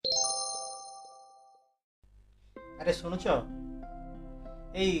ଆରେ ଶୁଣୁଛ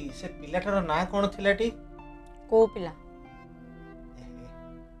ଏଇ ସେ ପିଲାଟାର ନାଁ କ'ଣ ଥିଲାଟି? କୋଉ ପିଲା? ଏହେ,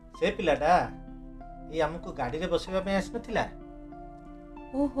 ସେ ପିଲାଟା ଏଇ ଆମକୁ ଗାଡ଼ିରେ ବସେଇବା ପାଇଁ ଆସିନଥିଲା?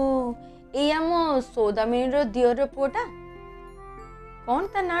 ଓହୋ, ଏଇ ଆମ ସୌଦାମିନୀର ଦିଅର ପୁଅଟା। କ'ଣ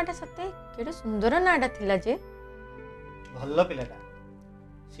ତା ନାଁଟା ସତେ? କେଡ଼େ ସୁନ୍ଦର ନାଁଟା ଥିଲା ଯେ। ଭଲ ପିଲାଟା।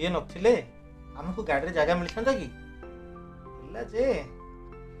 ସିଏ ନଥିଲେ ଆମକୁ ଗାଡ଼ିରେ ଜାଗା ମିଳିଥାନ୍ତା କି? ହେଲା ଯେ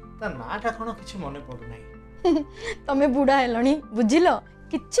ତା ନାଁଟା କ'ଣ କିଛି ମନେ ପଡ଼ୁନାହିଁ। ତମେ ବୁଢ଼ା ହେଲଣି, ବୁଝିଲ,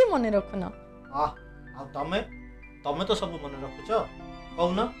 କିଛି ମନେ ରଖୁନ। ଆଉ ତମେ ତମେ ତ ସବୁ ମନେ ରଖୁଛ,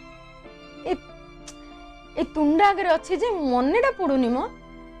 କହୁନ? ଏ ତୁଣ୍ଡ ଆଗରେ ଅଛି ଯେ ମନେଟା ପଡୁନି ମ।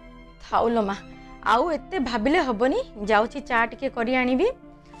 ଥାଉଲୋ ମା, ଆଉ ଏତେ ଭାବିଲେ ହବନି। ଯାଉଛି ଚା ଟିକେ କରି ଆଣିବି।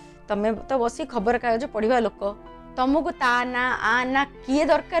 ତମେ ତ ବସି ଖବରକାଗଜ ପଢିବା ଲୋକ, ତମକୁ ତା ନା ଆ ନା କିଏ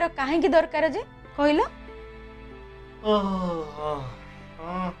ଦରକାର, କାହିଁକି ଦରକାର ଯେ କହିଲ?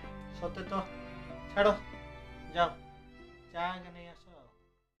 ହଁ ସତେ ତ। ଛାଡ଼, ଯାଅ ଚା ନେଇ ଆସ।